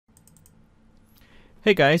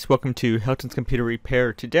Hey guys, welcome to Heltons Computer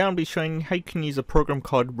Repair. Today I'll be showing you how you can use a program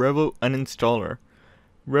called Revo Uninstaller.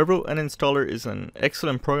 Revo Uninstaller is an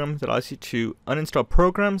excellent program that allows you to uninstall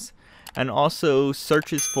programs and also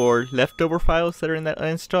searches for leftover files that are in that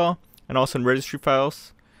uninstall and also in registry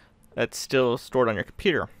files that's still stored on your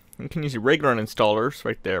computer. You can use your regular uninstallers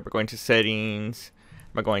right there by going to settings,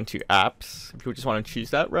 by going to apps if you just want to choose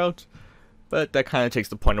that route, but that kind of takes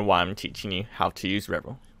the point of why I'm teaching you how to use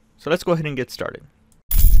Revo. So let's go ahead and get started.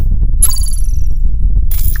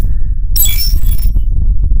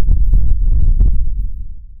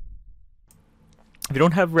 If you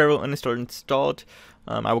don't have Revo Uninstaller installed,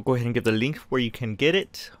 I will go ahead and give the link where you can get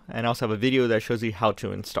it, and I also have a video that shows you how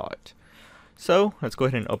to install it. So let's go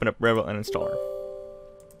ahead and open up Revo Uninstaller.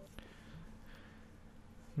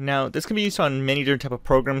 Now this can be used on many different type of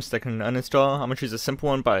programs that can uninstall. I'm going to choose a simple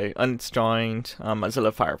one by uninstalling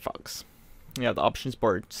Mozilla Firefox. You have the options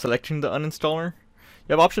bar selecting the uninstaller.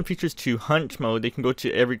 You have option features to hunt mode. They can go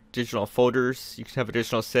to every digital folders. You can have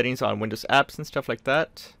additional settings on Windows apps and stuff like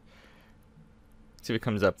that. See if it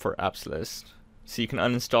comes up for apps list. So you can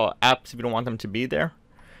uninstall apps if you don't want them to be there.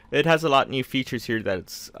 It has a lot of new features here that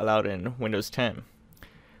it's allowed in Windows 10.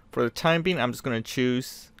 For the time being, I'm just going to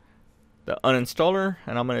choose the uninstaller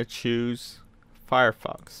and I'm going to choose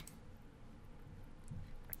Firefox.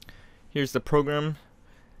 Here's the program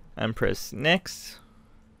and press next.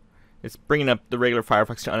 It's bringing up the regular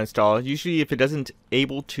Firefox to uninstall. Usually if it doesn't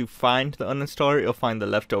able to find the uninstaller, it'll find the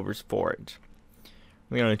leftovers for it.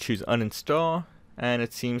 We're going to choose uninstall. And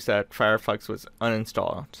it seems that Firefox was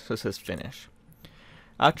uninstalled, so it says finish.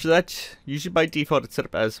 After that, usually by default it's set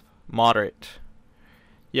up as moderate.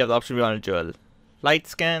 You have the option if you want to do a light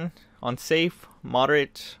scan on safe,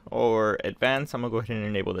 moderate, or advanced. I'm going to go ahead and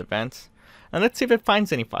enable the advanced. And let's see if it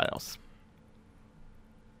finds any files.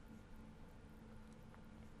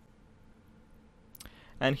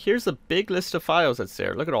 And here's a big list of files that's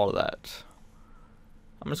there. Look at all of that.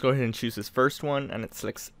 I'm just going to go ahead and choose this first one and it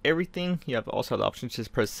selects everything. You have also the option to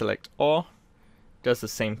just press select all. It does the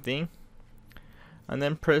same thing. And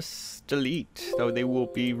then press delete. That way they will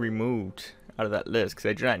be removed out of that list because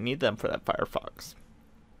I do not need them for that Firefox.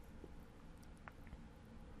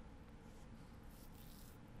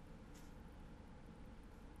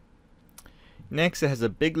 Next, it has a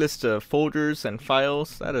big list of folders and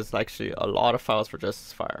files. That is actually a lot of files for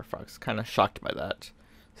just Firefox. Kind of shocked by that.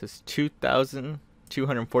 It says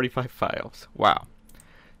 2,245 files. Wow.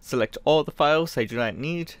 Select all the files I do not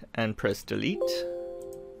need and press delete.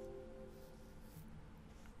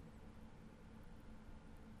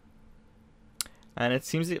 And it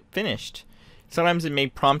seems it finished. Sometimes it may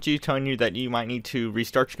prompt you telling you that you might need to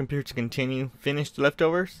restart your computer to continue finish the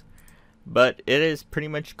leftovers, but it is pretty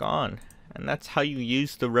much gone. And that's how you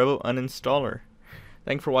use the Revo Uninstaller.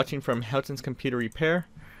 Thanks for watching from Heltons Computer Repair.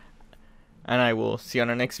 And I will see you on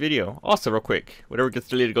our next video. Also, real quick, whatever gets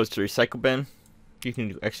deleted goes to the recycle bin. You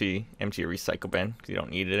can actually empty your recycle bin because you don't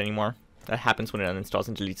need it anymore. That happens when it uninstalls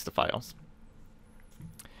and deletes the files.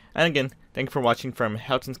 And again, thank you for watching from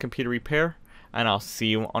Helton's Computer Repair, and I'll see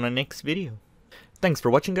you on our next video. Thanks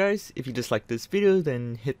for watching, guys. If you disliked this video,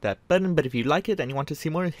 then hit that button. But if you like it and you want to see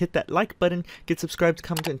more, hit that like button, get subscribed,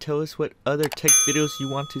 comment, and tell us what other tech videos you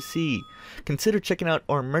want to see. Consider checking out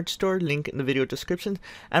our merch store, link in the video description.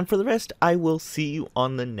 And for the rest, I will see you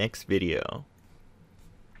on the next video.